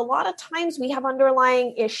out of it. A lot of times we have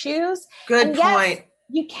underlying issues. Good point. Yes,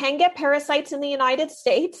 you can get parasites in the United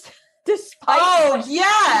States, despite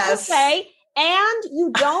say. And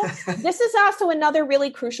you don't, this is also another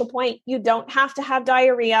really crucial point. You don't have to have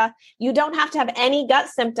diarrhea. You don't have to have any gut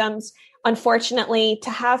symptoms, unfortunately, to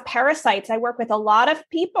have parasites. I work with a lot of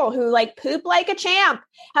people who poop like a champ,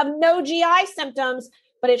 have no GI symptoms,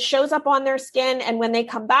 but it shows up on their skin. And when they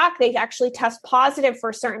come back, they actually test positive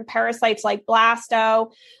for certain parasites like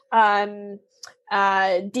blasto, D.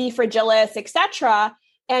 fragilis, etc.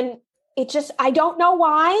 And I don't know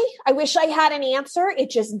why. I wish I had an answer.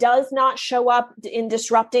 It just does not show up in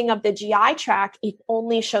disrupting of the GI tract. It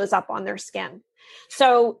only shows up on their skin.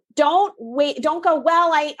 So don't go,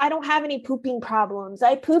 well, I don't have any pooping problems.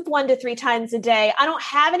 I poop 1 to 3 times a day. I don't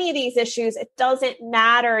have any of these issues. It doesn't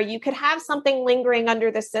matter. You could have something lingering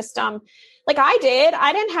under the system. Like I did.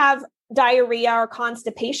 I didn't have diarrhea or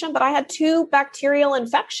constipation, but I had 2 bacterial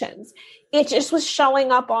infections. It just was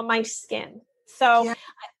showing up on my skin. So yeah.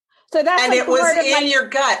 So that's and it was in your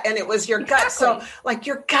gut, and it was your gut. So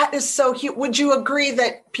your gut is so huge. Would you agree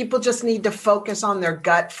that people just need to focus on their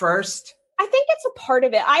gut first? I think it's a part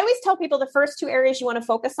of it. I always tell people the first 2 areas you want to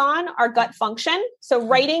focus on are gut function. So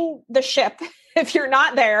righting the ship if you're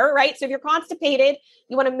not there, right? So if you're constipated,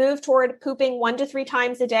 you want to move toward pooping 1 to 3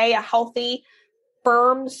 times a day, a healthy,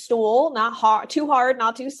 firm stool, not hard, too hard,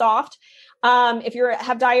 not too soft. If you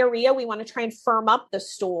have diarrhea, we want to try and firm up the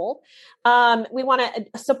stool. We want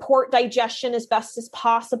to support digestion as best as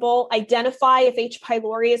possible. Identify if H.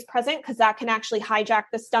 pylori is present, because that can actually hijack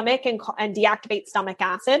the stomach and deactivate stomach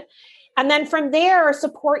acid. And then from there,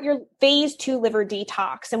 support your phase 2 liver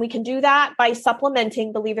detox. And we can do that by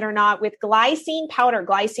supplementing, believe it or not, with glycine powder.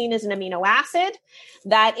 Glycine is an amino acid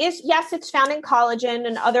that is, yes, it's found in collagen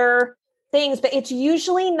and other things, but it's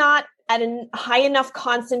usually not at a high enough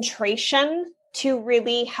concentration to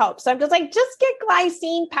really help. So I'm just just get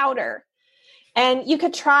glycine powder. And you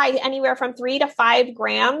could try anywhere from 3 to 5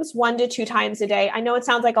 grams, 1 to 2 times a day. I know it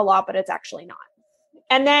sounds like a lot, but it's actually not.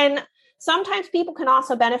 And then sometimes people can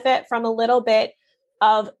also benefit from a little bit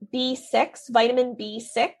of B6, vitamin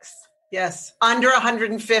B6. Yes, under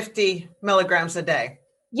 150 milligrams a day.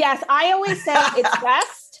 Yes, I always say it's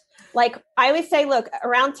best. I always say, look,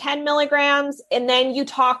 around 10 milligrams, and then you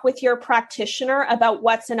talk with your practitioner about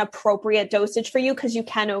what's an appropriate dosage for you, because you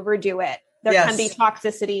can overdo it. There can be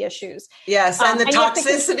toxicity issues. Yes, and the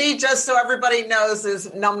toxicity, just so everybody knows,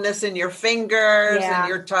 is numbness in your fingers and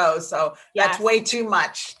your toes. So that's way too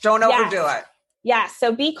much. Don't overdo it. Yes,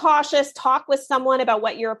 so be cautious. Talk with someone about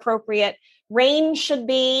what your appropriate range should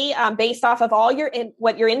be based off of all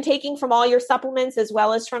what you're intaking from all your supplements as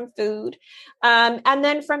well as from food. And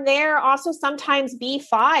then from there, also sometimes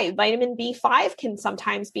vitamin B5 can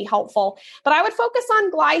sometimes be helpful. But I would focus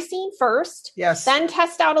on glycine first. Yes. Then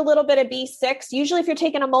test out a little bit of B6. Usually if you're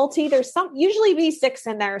taking a multi, there's usually B6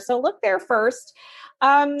 in there. So look there first.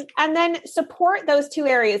 And then support those two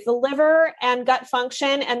areas, the liver and gut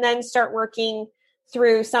function, and then start working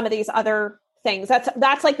through some of these other things.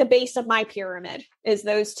 That's like the base of my pyramid, is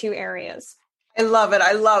those two areas. I love it.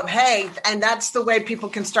 Hey, and that's the way people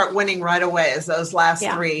can start winning right away, is those last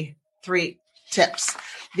three tips.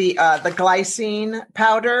 The glycine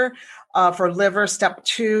powder for liver, step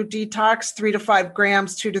 2 detox, 3 to 5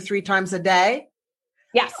 grams, 2 to 3 times a day.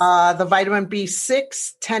 Yes. The vitamin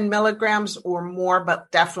B6, 10 milligrams or more,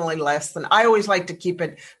 but definitely less than. I always like to keep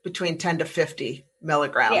it between 10 to 50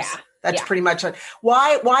 milligrams. Yeah. That's pretty much it.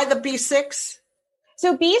 Why the B6?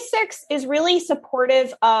 So B6 is really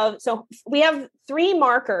supportive so we have 3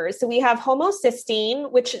 markers. So we have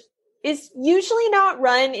homocysteine, which is usually not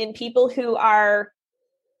run in people who are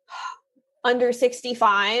under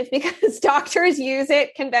 65 because doctors use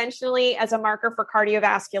it conventionally as a marker for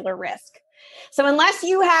cardiovascular risk. So unless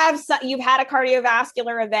you've had a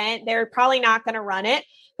cardiovascular event, they're probably not going to run it.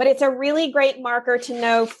 But it's a really great marker to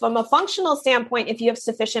know from a functional standpoint if you have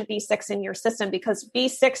sufficient B6 in your system, because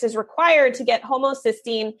B6 is required to get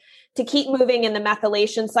homocysteine to keep moving in the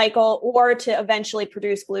methylation cycle or to eventually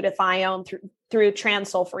produce glutathione through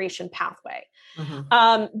transsulfuration pathway.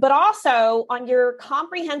 Mm-hmm. But also on your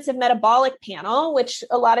comprehensive metabolic panel, which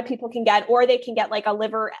a lot of people can get, or they can get like a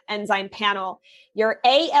liver enzyme panel, your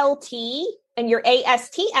ALT and your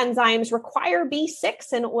AST enzymes require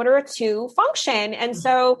B6 in order to function. And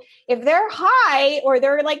so if they're high or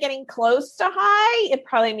they're like getting close to high, it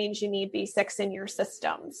probably means you need B6 in your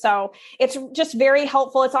system. So it's just very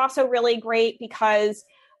helpful. It's also really great because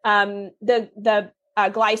the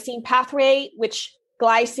glycine pathway, which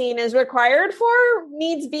glycine is required for,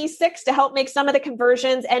 needs B6 to help make some of the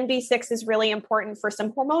conversions. And B6 is really important for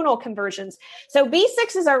some hormonal conversions. So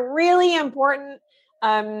B6 is a really important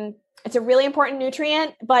it's a really important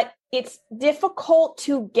nutrient, but it's difficult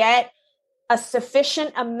to get a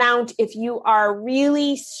sufficient amount if you are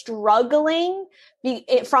really struggling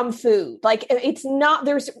from food. Like it's not,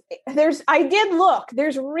 I did look,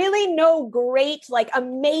 there's really no great, like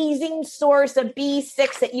amazing source of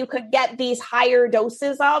B6 that you could get these higher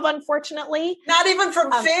doses of, unfortunately. Not even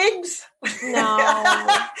from figs? No.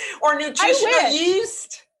 Or nutritional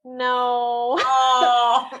yeast? No.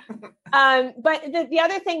 Oh. But the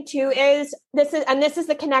other thing too is this is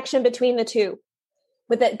the connection between the two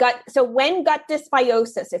with the gut. So when gut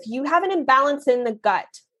dysbiosis, if you have an imbalance in the gut,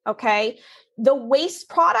 okay, the waste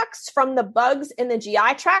products from the bugs in the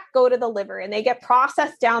GI tract go to the liver and they get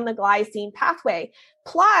processed down the glycine pathway.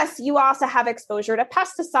 Plus you also have exposure to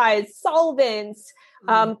pesticides, solvents,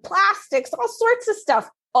 plastics, all sorts of stuff,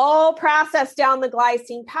 all processed down the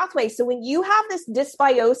glycine pathway. So when you have this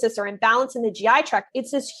dysbiosis or imbalance in the GI tract,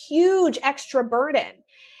 it's this huge extra burden.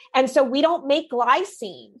 And so we don't make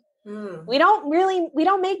glycine. We don't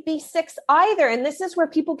make B6 either. And this is where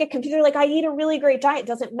people get confused. They're like, I eat a really great diet. It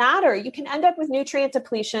doesn't matter. You can end up with nutrient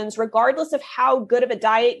depletions regardless of how good of a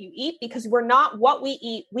diet you eat, because we're not what we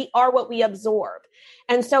eat. We are what we absorb.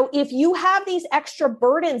 And so if you have these extra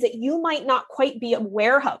burdens that you might not quite be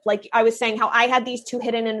aware of, like I was saying, how I had these 2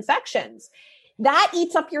 hidden infections, that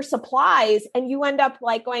eats up your supplies and you end up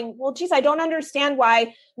like going, well, geez, I don't understand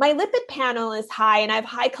why my lipid panel is high and I have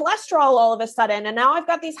high cholesterol all of a sudden. And now I've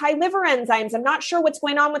got these high liver enzymes. I'm not sure what's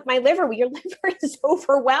going on with my liver. Well, your liver is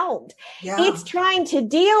overwhelmed. Yeah. It's trying to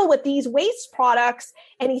deal with these waste products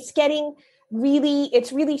and it's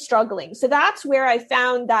really struggling. So that's where I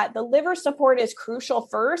found that the liver support is crucial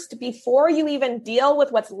first before you even deal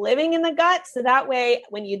with what's living in the gut. So that way,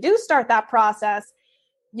 when you do start that process,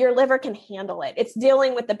 your liver can handle it. It's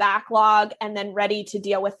dealing with the backlog and then ready to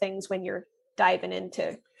deal with things when you're diving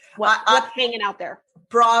into what's hanging out there.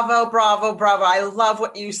 Bravo, bravo, bravo. I love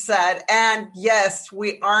what you said. And yes,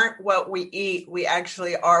 we aren't what we eat. We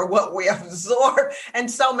actually are what we absorb. And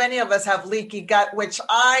so many of us have leaky gut, which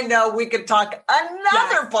I know we could talk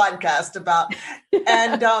another podcast about.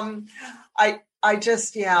 And I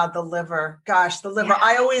just, the liver. Gosh, the liver. Yeah.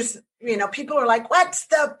 I always, people are like, what's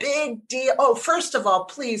the big deal? Oh, first of all,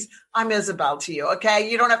 please, I'm Isabel to you. Okay.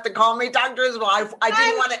 You don't have to call me Dr. Isabel. I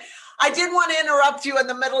didn't want to interrupt you in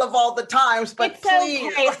the middle of all the times, but it's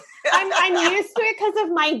please. Okay. I'm used to it because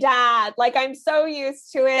of my dad. Like I'm so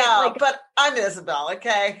used to it. No, but I'm Isabel.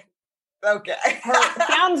 Okay. Okay.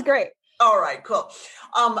 Sounds great. All right, cool.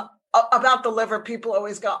 about the liver, people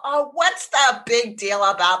always go, oh, what's the big deal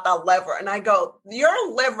about the liver? And I go,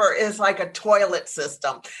 your liver is like a toilet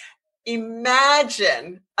system.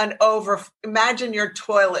 Imagine your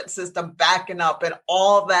toilet system backing up and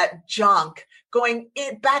all that junk going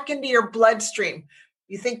back into your bloodstream.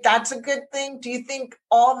 You think that's a good thing? Do you think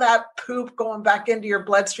all that poop going back into your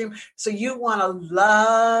bloodstream? So you want to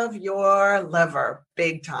love your liver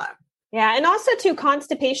big time. Yeah. And also too,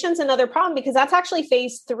 constipation's another problem because that's actually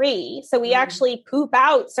phase 3. So we actually poop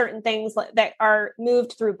out certain things that are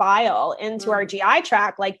moved through bile into our GI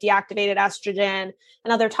tract, like deactivated estrogen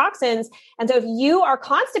and other toxins. And so if you are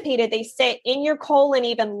constipated, they sit in your colon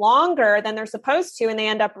even longer than they're supposed to, and they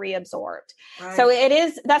end up reabsorbed. Right. So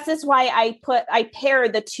that's why I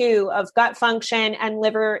paired the two of gut function and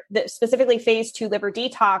liver, specifically phase 2 liver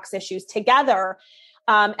detox issues together.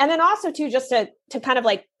 And then also too, just to kind of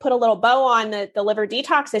like put a little bow on the liver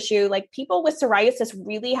detox issue, like people with psoriasis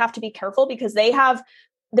really have to be careful because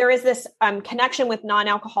there is this connection with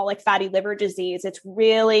non-alcoholic fatty liver disease. It's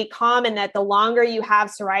really common that the longer you have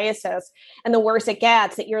psoriasis and the worse it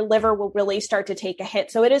gets, that your liver will really start to take a hit.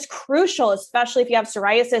 So it is crucial, especially if you have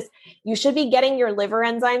psoriasis, you should be getting your liver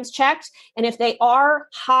enzymes checked. And if they are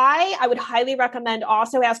high, I would highly recommend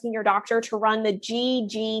also asking your doctor to run the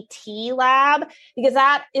GGT lab, because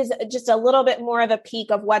that is just a little bit more of a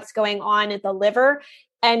peek of what's going on at the liver.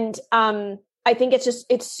 And, I think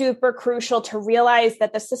it's super crucial to realize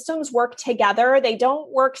that the systems work together. They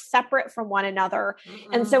don't work separate from one another.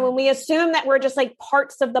 Mm-hmm. And so when we assume that we're just like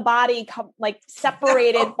parts of the body, like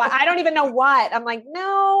separated, but I don't even know what, I'm like,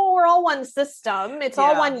 no, we're all one system. It's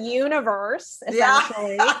all one universe,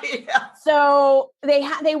 essentially. Yeah. So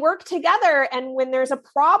they work together. And when there's a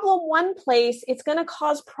problem one place, it's going to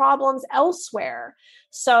cause problems elsewhere.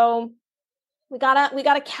 So we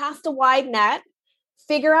gotta cast a wide net,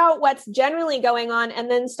 figure out what's generally going on, and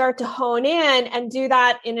then start to hone in and do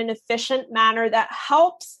that in an efficient manner that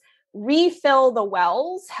helps refill the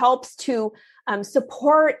wells, helps to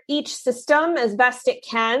support each system as best it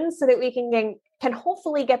can so that we can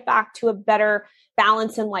hopefully get back to a better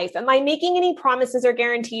balance in life. Am I making any promises or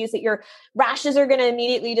guarantees that your rashes are going to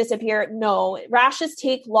immediately disappear? No, rashes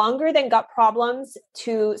take longer than gut problems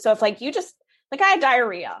so if like I had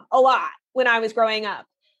diarrhea a lot when I was growing up.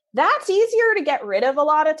 That's easier to get rid of a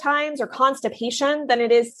lot of times, or constipation, than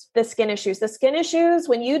it is the skin issues. The skin issues,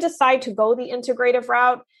 when you decide to go the integrative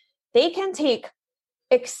route, they can take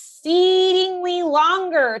exceedingly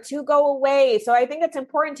longer to go away. So I think it's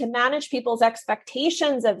important to manage people's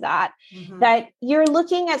expectations of that, that you're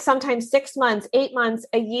looking at sometimes 6 months, 8 months,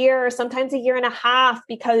 a year, sometimes a year and a half,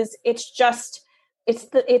 because it's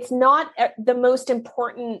not the most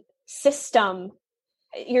important system.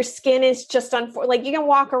 Your skin is just like you can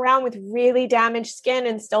walk around with really damaged skin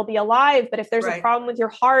and still be alive. But if there's a problem with your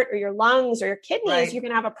heart or your lungs or your kidneys, you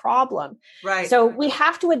can have a problem. Right. So we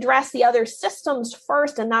have to address the other systems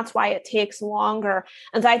first. And that's why it takes longer.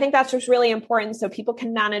 And so I think that's just really important. So people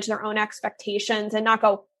can manage their own expectations and not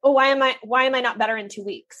go, oh, why am I not better in 2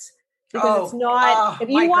 weeks? Because it's not, if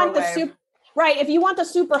you want if you want the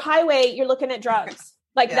super highway, you're looking at drugs.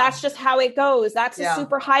 Like that's just how it goes. That's a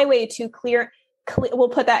super highway to clear, we'll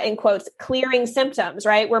put that in quotes, clearing symptoms,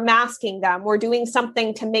 right? We're masking them. We're doing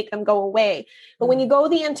something to make them go away. But when you go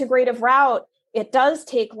the integrative route, it does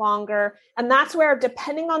take longer. And that's where,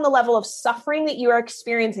 depending on the level of suffering that you are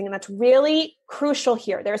experiencing, and that's really crucial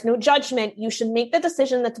here, there's no judgment. You should make the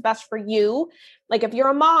decision that's best for you. Like if you're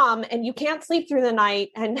a mom and you can't sleep through the night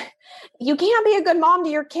and you can't be a good mom to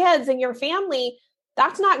your kids and your family,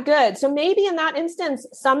 that's not good. So maybe in that instance,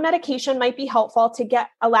 some medication might be helpful to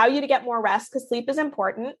allow you to get more rest, because sleep is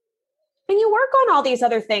important. And you work on all these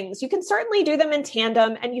other things. You can certainly do them in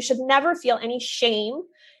tandem, and you should never feel any shame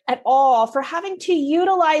at all for having to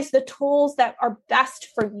utilize the tools that are best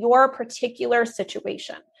for your particular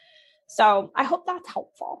situation. So I hope that's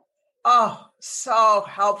helpful. Oh, so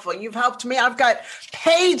helpful. You've helped me. I've got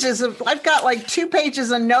like 2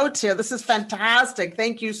 pages of notes here. This is fantastic.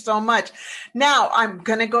 Thank you so much. Now I'm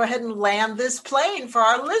going to go ahead and land this plane for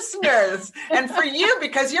our listeners and for you,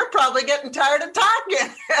 because you're probably getting tired of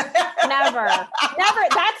talking. Never.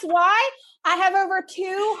 That's why I have over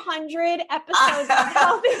 200 episodes of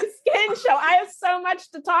Healthy Skin Show. I have so much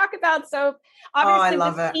to talk about. So obviously,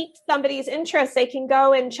 if it piques somebody's interest, they can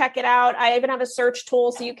go and check it out. I even have a search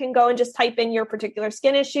tool, so you can go and just type in your particular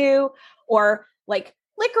skin issue, or like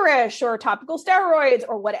licorice or topical steroids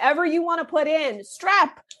or whatever you want to put in,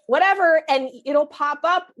 strep, whatever. And it'll pop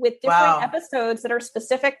up with different episodes that are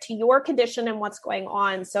specific to your condition and what's going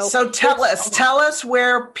on. So tell us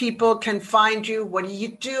where people can find you. What are you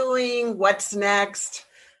doing? What's next?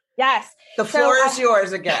 Yes. The floor is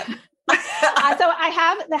yours again. So I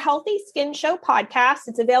have the Healthy Skin Show podcast.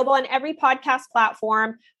 It's available on every podcast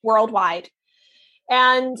platform worldwide.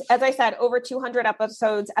 And as I said, over 200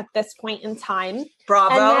 episodes at this point in time.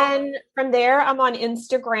 Bravo. And then from there, I'm on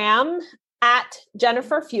Instagram at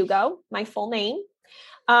Jennifer Fugo, my full name.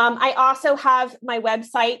 I also have my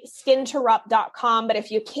website, skinterrupt.com. But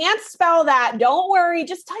if you can't spell that, don't worry.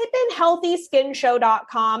 Just type in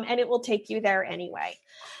healthyskinshow.com and it will take you there anyway.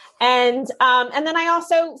 And then I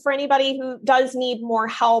also, for anybody who does need more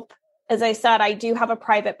help, as I said, I do have a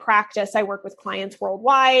private practice. I work with clients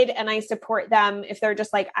worldwide and I support them if they're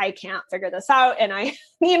just like, I can't figure this out and I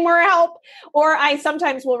need more help. Or I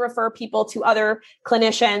sometimes will refer people to other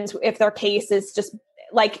clinicians if their case is just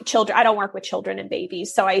like children. I don't work with children and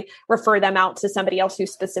babies. So I refer them out to somebody else who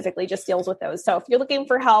specifically just deals with those. So if you're looking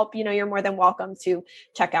for help, you're more than welcome to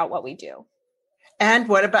check out what we do. And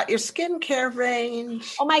what about your skincare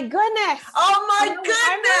range? Oh my goodness. Oh my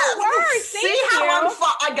goodness. See how I'm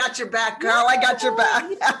I got your back, girl. I got your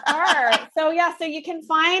back. So you can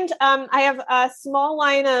find, I have a small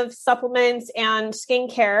line of supplements and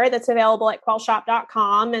skincare that's available at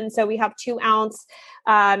quellshop.com. And so we have 2 ounce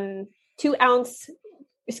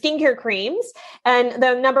skincare creams. And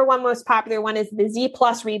the number one most popular one is the Z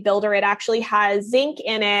Plus Rebuilder. It actually has zinc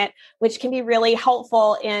in it, which can be really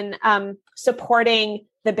helpful in supporting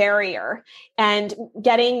the barrier and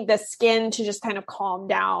getting the skin to just kind of calm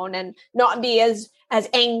down and not be as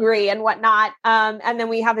angry and whatnot. And then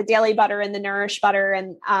we have the Daily Butter and the Nourish Butter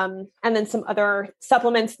and then some other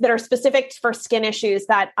supplements that are specific for skin issues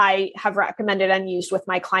that I have recommended and used with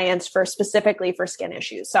my clients specifically for skin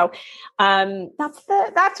issues. So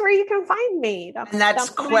that's where you can find me. That's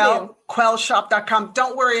quellshop.com.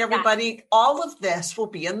 Don't worry, everybody. Yeah. All of this will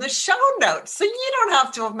be in the show notes. So you don't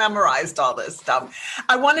have to have memorized all this stuff.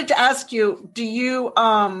 I wanted to ask you, do you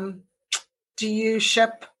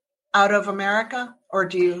ship out of America? Or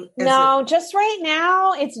just right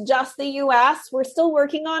now, it's just the US. We're still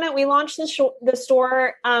working on it. We launched the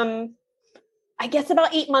store, I guess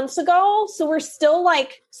about 8 months ago. So we're still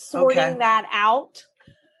sorting that out.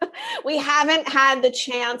 We haven't had the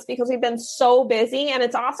chance because we've been so busy. And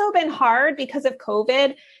it's also been hard because of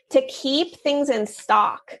COVID to keep things in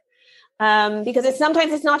stock. Because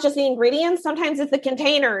sometimes it's not just the ingredients, sometimes it's the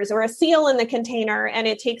containers or a seal in the container, and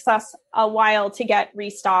it takes us a while to get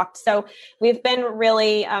restocked. So we've been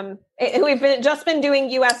really, just been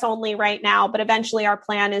doing US only right now, but eventually our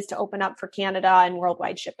plan is to open up for Canada and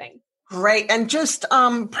worldwide shipping. Great. And just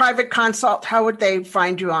private consult, how would they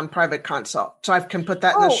find you on private consult? So I can put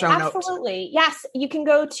that in the show notes. Absolutely. Yes. You can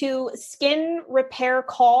go to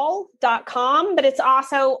skinrepaircall.com, but it's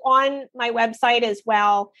also on my website as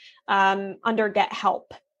well under Get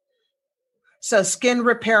Help. So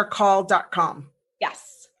skinrepaircall.com.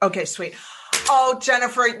 Yes. Okay, sweet. Oh,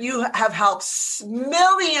 Jennifer, you have helped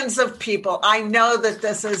millions of people. I know that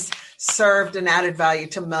this has served and added value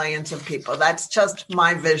to millions of people. That's just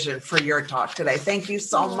my vision for your talk today. Thank you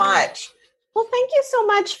so much. Well, thank you so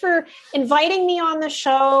much for inviting me on the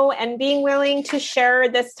show and being willing to share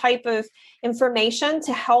this type of information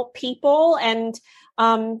to help people. And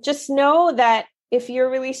just know that if you're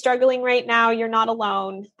really struggling right now, you're not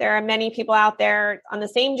alone. There are many people out there on the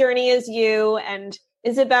same journey as you, and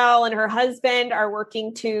Isabel and her husband are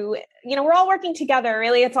working we're all working together.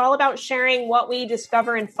 Really, it's all about sharing what we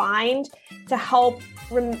discover and find to help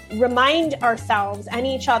remind ourselves and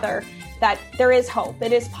each other that there is hope.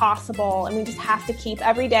 It is possible. And we just have to keep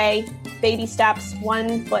every day, baby steps,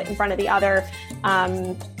 one foot in front of the other.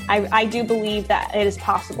 I do believe that it is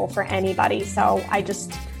possible for anybody. So I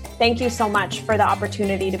just thank you so much for the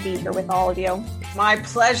opportunity to be here with all of you. My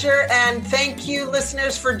pleasure. And thank you,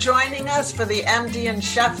 listeners, for joining us for the MD and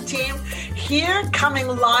Chef team here, coming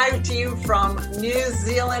live to you from New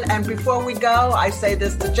Zealand. And before we go, I say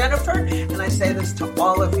this to Jennifer and I say this to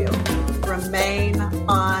all of you. Remain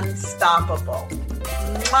unstoppable.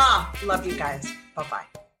 Mwah! Love you guys. Bye-bye.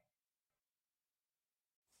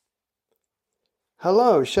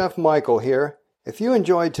 Hello, Chef Michael here. If you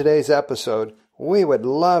enjoyed today's episode, we would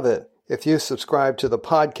love it if you subscribed to the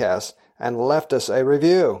podcast and left us a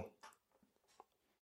review.